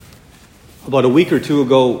About a week or two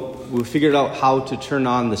ago, we figured out how to turn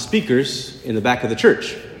on the speakers in the back of the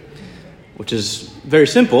church, which is very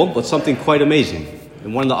simple, but something quite amazing.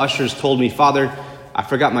 And one of the ushers told me, "Father, I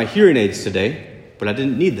forgot my hearing aids today, but I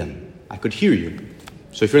didn't need them. I could hear you."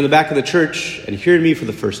 So if you're in the back of the church and hearing me for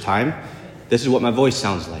the first time, this is what my voice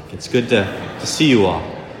sounds like. It's good to see you all.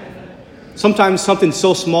 Sometimes something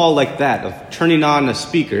so small like that, of turning on a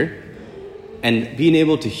speaker and being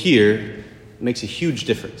able to hear, makes a huge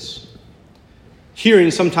difference.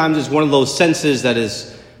 Hearing sometimes is one of those senses that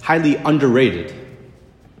is highly underrated.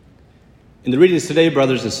 In the readings today,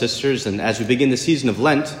 brothers and sisters, and as we begin the season of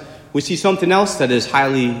Lent, we see something else that is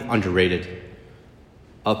highly underrated.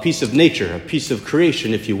 A piece of nature, a piece of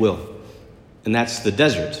creation, if you will, and that's the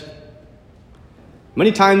desert.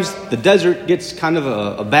 Many times the desert gets kind of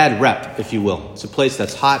a bad rep, if you will. It's a place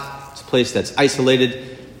that's hot, it's a place that's isolated,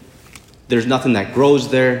 there's nothing that grows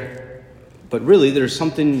there, but really there's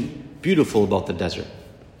something beautiful about the desert,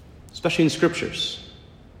 especially in scriptures.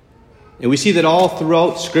 And we see that all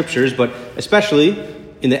throughout scriptures, but especially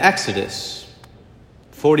in the Exodus,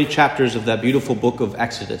 40 chapters of that beautiful book of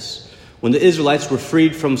Exodus, when the Israelites were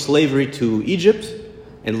freed from slavery to Egypt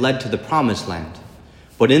and led to the promised land.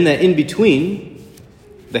 But in that in-between,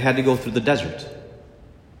 they had to go through the desert.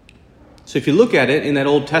 So if you look at it in that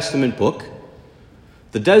Old Testament book,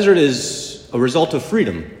 the desert is a result of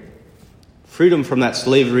freedom. Freedom from that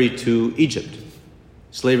slavery to Egypt,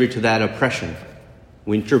 slavery to that oppression.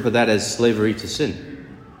 We interpret that as slavery to sin.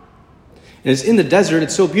 And it's in the desert,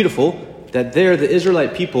 it's so beautiful, that there the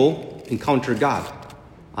Israelite people encounter God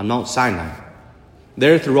on Mount Sinai.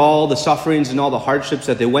 There, through all the sufferings and all the hardships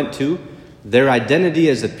that they went to, their identity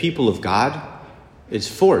as the people of God is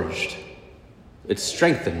forged. It's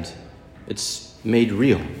strengthened. It's made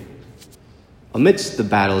real. Amidst the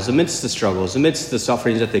battles, amidst the struggles, amidst the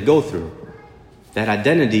sufferings that they go through, that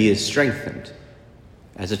identity is strengthened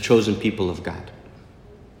as a chosen people of God.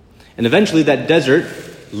 And eventually that desert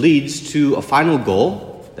leads to a final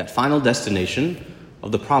goal, that final destination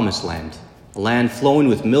of the promised land, a land flowing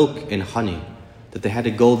with milk and honey that they had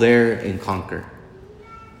to go there and conquer.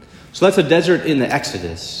 So that's a desert in the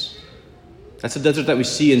Exodus. That's a desert that we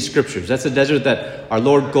see in scriptures. That's a desert that our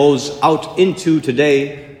Lord goes out into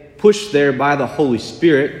today, pushed there by the Holy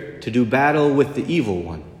Spirit to do battle with the evil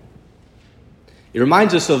one. It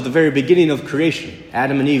reminds us of the very beginning of creation.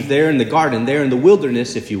 Adam and Eve there in the garden, there in the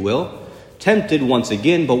wilderness, if you will, tempted once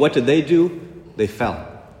again, but what did they do? They fell.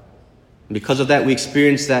 And because of that, we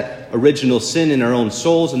experience that original sin in our own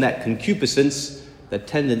souls and that concupiscence, that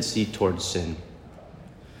tendency towards sin.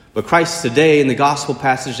 But Christ today, in the gospel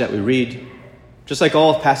passage that we read, just like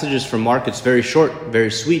all passages from Mark, it's very short,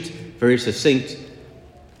 very sweet, very succinct.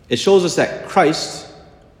 It shows us that Christ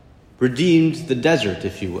redeemed the desert,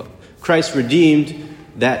 if you will. Christ redeemed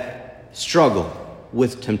that struggle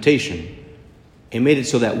with temptation and made it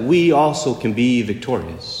so that we also can be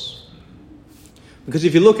victorious. Because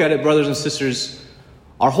if you look at it, brothers and sisters,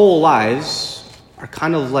 our whole lives are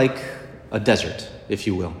kind of like a desert, if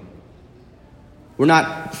you will. We're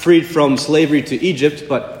not freed from slavery to Egypt,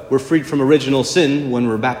 but we're freed from original sin when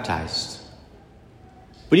we're baptized.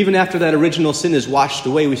 But even after that original sin is washed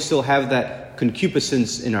away, we still have that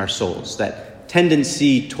concupiscence in our souls, that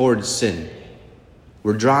tendency towards sin.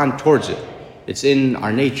 We're drawn towards it. It's in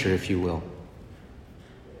our nature, if you will.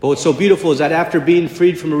 But what's so beautiful is that after being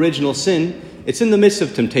freed from original sin, it's in the midst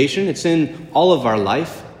of temptation, it's in all of our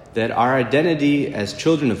life, that our identity as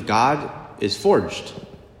children of God is forged.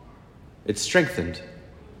 It's strengthened.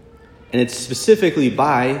 And it's specifically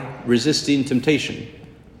by resisting temptation.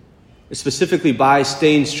 It's specifically by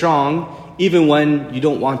staying strong even when you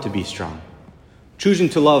don't want to be strong. Choosing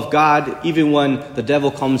to love God even when the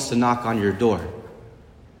devil comes to knock on your door.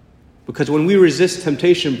 Because when we resist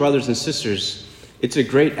temptation, brothers and sisters, it's a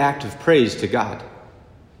great act of praise to God.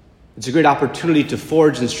 It's a great opportunity to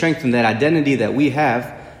forge and strengthen that identity that we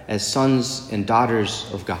have as sons and daughters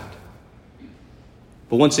of God.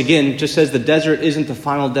 But once again, just as the desert isn't the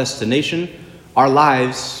final destination, our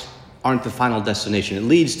lives aren't the final destination. It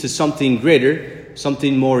leads to something greater,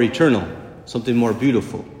 something more eternal, something more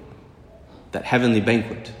beautiful. That heavenly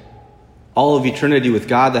banquet. All of eternity with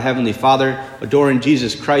God, the Heavenly Father, adoring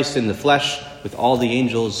Jesus Christ in the flesh with all the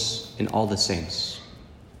angels and all the saints.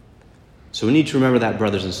 So we need to remember that,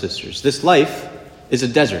 brothers and sisters. This life is a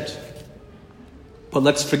desert. But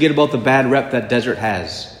let's forget about the bad rep that desert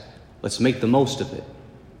has. Let's make the most of it.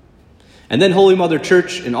 And then Holy Mother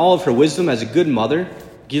Church, in all of her wisdom as a good mother,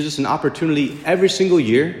 gives us an opportunity every single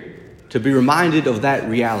year to be reminded of that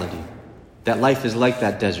reality, that life is like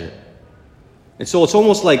that desert. And so it's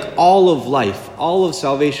almost like all of life, all of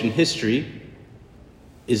salvation history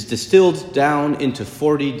is distilled down into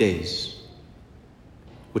 40 days,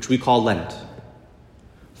 which we call Lent.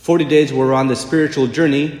 40 days where we're on the spiritual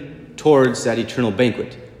journey towards that eternal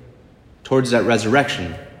banquet, towards that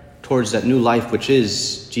resurrection, towards that new life which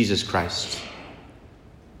is Jesus Christ.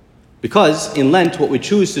 Because in Lent, what we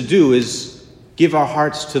choose to do is give our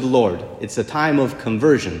hearts to the Lord. It's a time of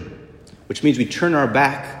conversion, which means we turn our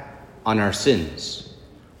back on our sins.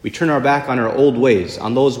 We turn our back on our old ways,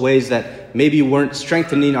 on those ways that maybe weren't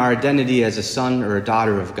strengthening our identity as a son or a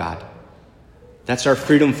daughter of God. That's our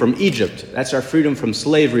freedom from Egypt. That's our freedom from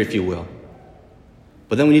slavery, if you will.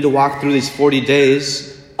 But then we need to walk through these 40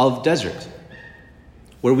 days of desert,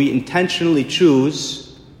 where we intentionally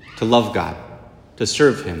choose to love God, to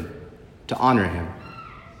serve Him, to honor Him.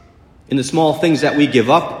 In the small things that we give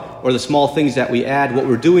up or the small things that we add, what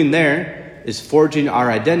we're doing there is forging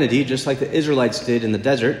our identity, just like the Israelites did in the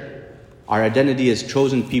desert. Our identity as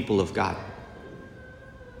chosen people of God.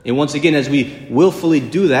 And once again, as we willfully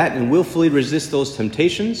do that and willfully resist those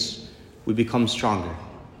temptations, we become stronger.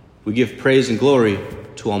 We give praise and glory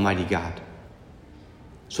to Almighty God.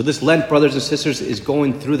 So this Lent, brothers and sisters, is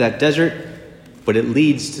going through that desert, but it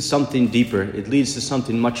leads to something deeper. It leads to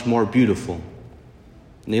something much more beautiful,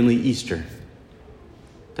 namely Easter,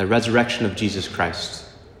 the resurrection of Jesus Christ,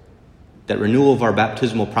 that renewal of our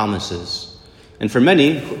baptismal promises. And for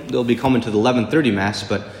many, they'll be coming to the 11:30 Mass,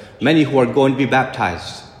 but many who are going to be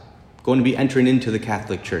baptized, going to be entering into the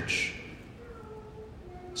Catholic Church.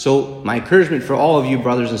 So my encouragement for all of you,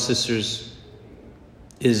 brothers and sisters,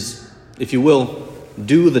 is, if you will,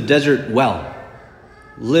 do the desert well.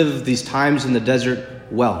 Live these times in the desert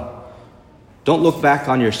well. Don't look back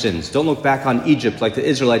on your sins. Don't look back on Egypt like the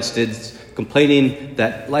Israelites did, complaining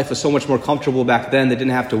that life was so much more comfortable back then. They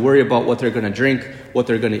didn't have to worry about what they're going to drink, what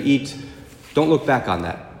they're going to eat. Don't look back on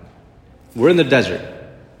that. We're in the desert.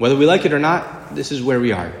 Whether we like it or not, this is where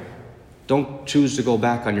we are. Don't choose to go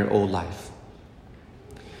back on your old life.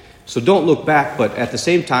 So don't look back, but at the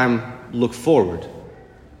same time, look forward.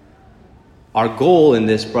 Our goal in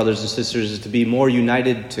this, brothers and sisters, is to be more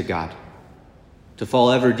united to God, to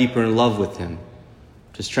fall ever deeper in love with Him,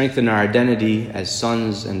 to strengthen our identity as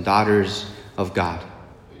sons and daughters of God.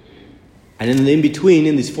 And in the in-between,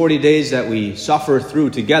 in these 40 days that we suffer through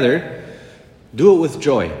together, do it with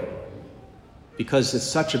joy, because it's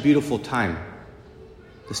such a beautiful time.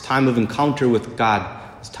 This time of encounter with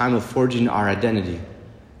God, this time of forging our identity.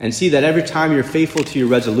 And see that every time you're faithful to your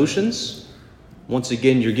resolutions, once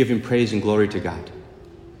again, you're giving praise and glory to God.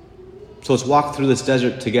 So let's walk through this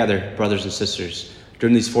desert together, brothers and sisters,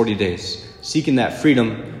 during these 40 days, seeking that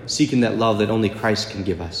freedom, seeking that love that only Christ can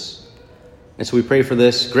give us. And so we pray for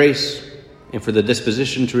this grace and for the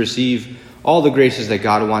disposition to receive all the graces that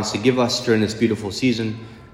God wants to give us during this beautiful season.